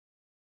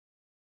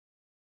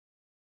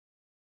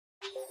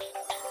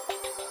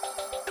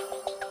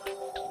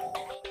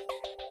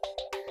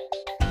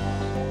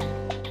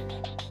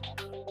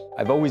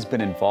I've always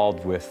been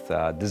involved with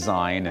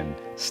design and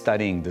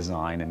studying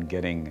design and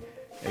getting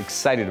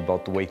excited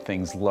about the way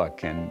things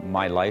look, and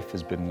my life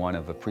has been one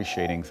of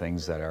appreciating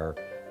things that are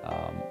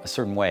a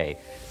certain way.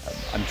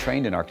 I'm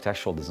trained in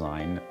architectural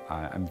design.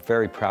 I'm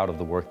very proud of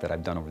the work that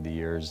I've done over the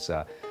years.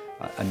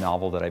 A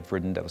novel that I've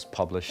written that was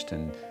published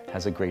and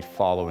has a great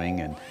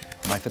following, and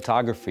my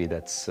photography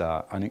that's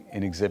in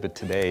exhibit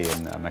today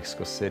in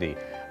Mexico City.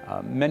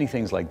 Many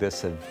things like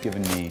this have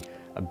given me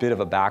a bit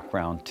of a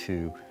background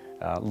to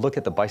look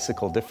at the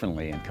bicycle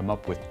differently and come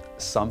up with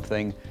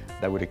something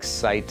that would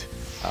excite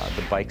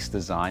the bike's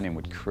design and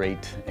would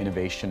create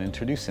innovation,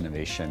 introduce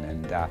innovation,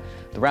 and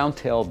the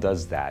RoundTail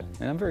does that,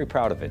 and I'm very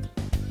proud of it.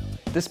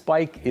 This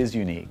bike is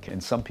unique,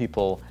 and some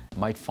people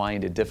might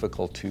find it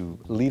difficult to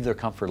leave their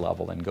comfort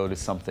level and go to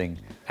something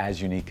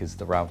as unique as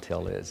the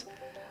RoundTail is.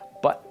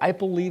 But I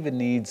believe it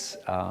needs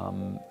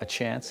a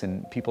chance,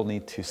 and people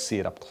need to see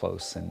it up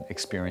close and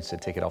experience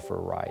it, take it out for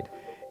a ride.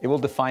 It will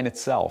define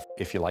itself.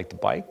 If you like the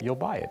bike, you'll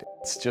buy it.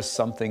 It's just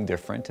something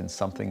different and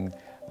something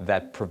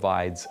that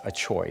provides a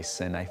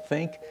choice, and I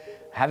think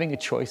having a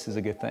choice is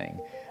a good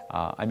thing.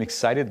 I'm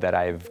excited that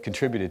I've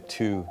contributed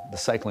to the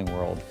cycling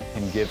world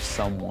and give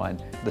someone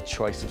the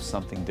choice of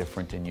something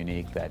different and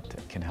unique that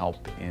can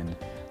help in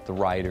the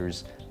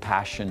rider's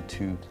passion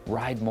to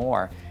ride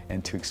more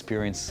and to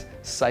experience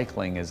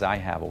cycling as I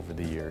have over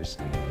the years.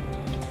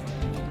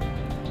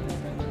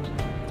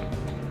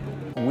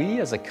 We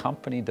as a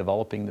company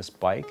developing this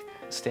bike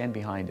stand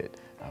behind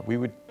it. We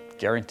would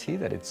guarantee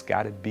that it's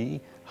got to be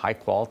high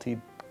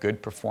quality,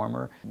 good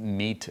performer,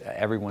 meet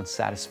everyone's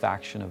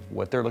satisfaction of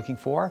what they're looking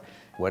for.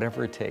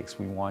 Whatever it takes,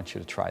 we want you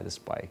to try this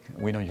bike.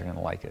 We know you're going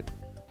to like it.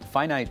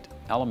 Finite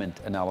element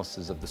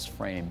analysis of this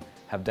frame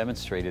have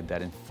demonstrated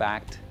that in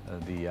fact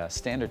the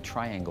standard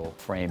triangle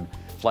frame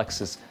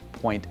flexes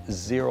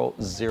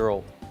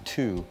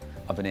 0.002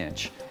 of an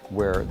inch,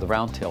 where the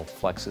RoundTail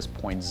flexes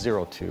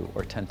 0.02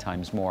 or 10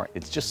 times more.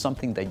 It's just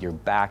something that your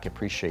back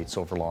appreciates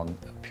over long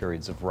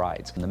periods of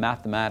rides. And the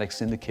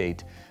mathematics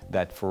indicate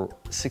that for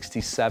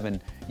 67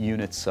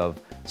 units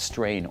of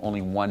strain,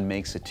 only one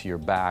makes it to your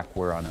back,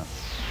 where on a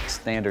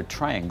standard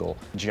triangle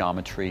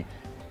geometry,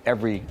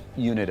 every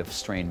unit of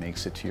strain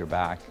makes it to your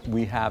back.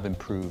 We have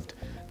improved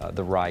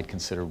the ride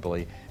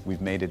considerably. We've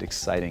made it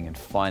exciting and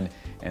fun,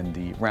 and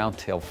the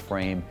RoundTail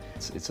frame,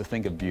 it's a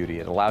thing of beauty.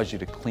 It allows you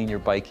to clean your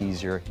bike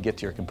easier, get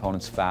to your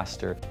components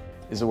faster.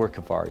 It's a work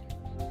of art.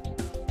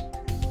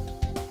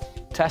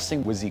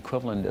 Testing was the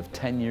equivalent of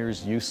 10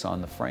 years use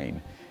on the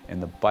frame, and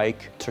the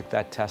bike took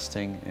that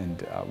testing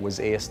and was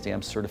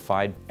ASTM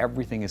certified.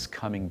 Everything is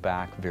coming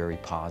back very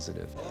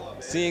positive.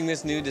 Seeing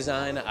this new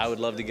design, I would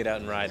love to get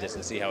out and ride this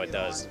and see how it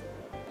does.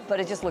 But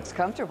it just looks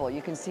comfortable.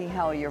 You can see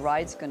how your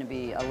ride's going to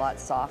be a lot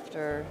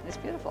softer. It's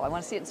beautiful. I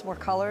want to see it in some more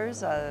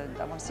colors. I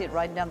want to see it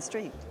riding down the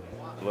street.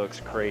 It looks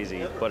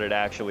crazy, but it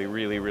actually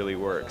really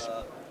works.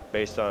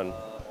 Based on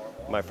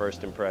my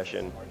first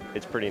impression,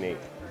 it's pretty neat.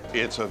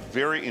 It's a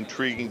very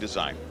intriguing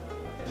design.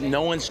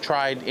 No one's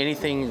tried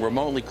anything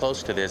remotely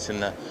close to this in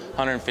the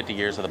 150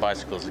 years of the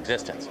bicycle's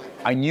existence.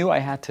 I knew I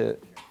had to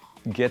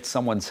get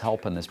someone's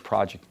help in this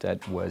project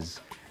that was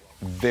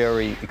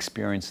very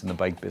experienced in the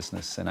bike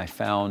business, and I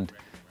found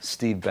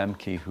Steve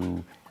Bemke,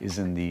 who is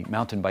in the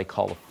Mountain Bike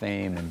Hall of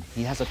Fame, and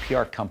he has a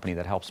PR company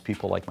that helps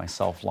people like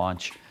myself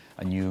launch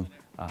a new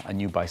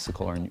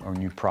bicycle or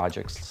new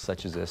projects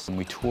such as this. And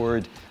we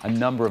toured a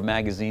number of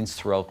magazines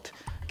throughout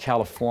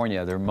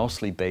California. They're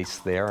mostly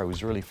based there. I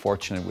was really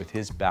fortunate with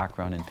his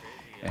background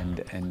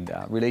and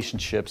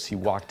relationships. He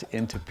walked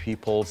into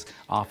people's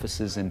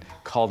offices and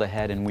called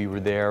ahead, and we were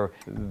there.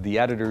 The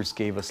editors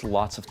gave us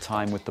lots of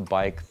time with the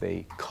bike.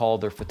 They called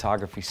their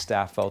photography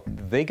staff out.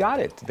 They got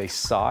it. They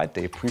saw it.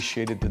 They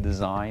appreciated the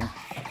design.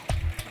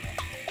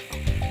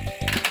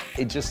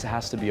 It just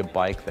has to be a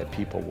bike that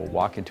people will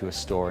walk into a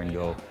store and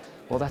go,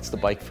 well, that's the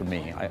bike for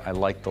me. I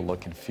like the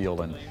look and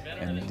feel and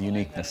the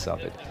uniqueness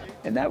of it.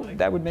 And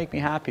that would make me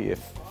happy if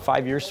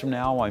 5 years from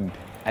now I'm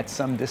at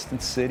some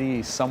distant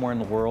city somewhere in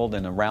the world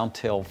and a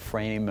RoundTail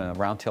frame, a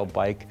RoundTail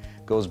bike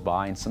goes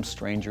by and some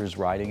stranger is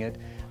riding it.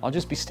 I'll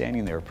just be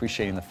standing there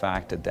appreciating the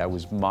fact that that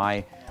was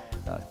my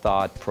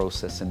thought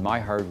process and my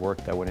hard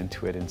work that went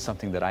into it, and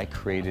something that I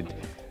created,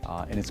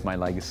 and it's my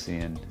legacy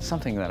and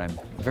something that I'm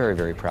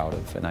very proud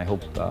of, and I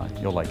hope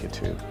you'll like it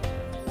too.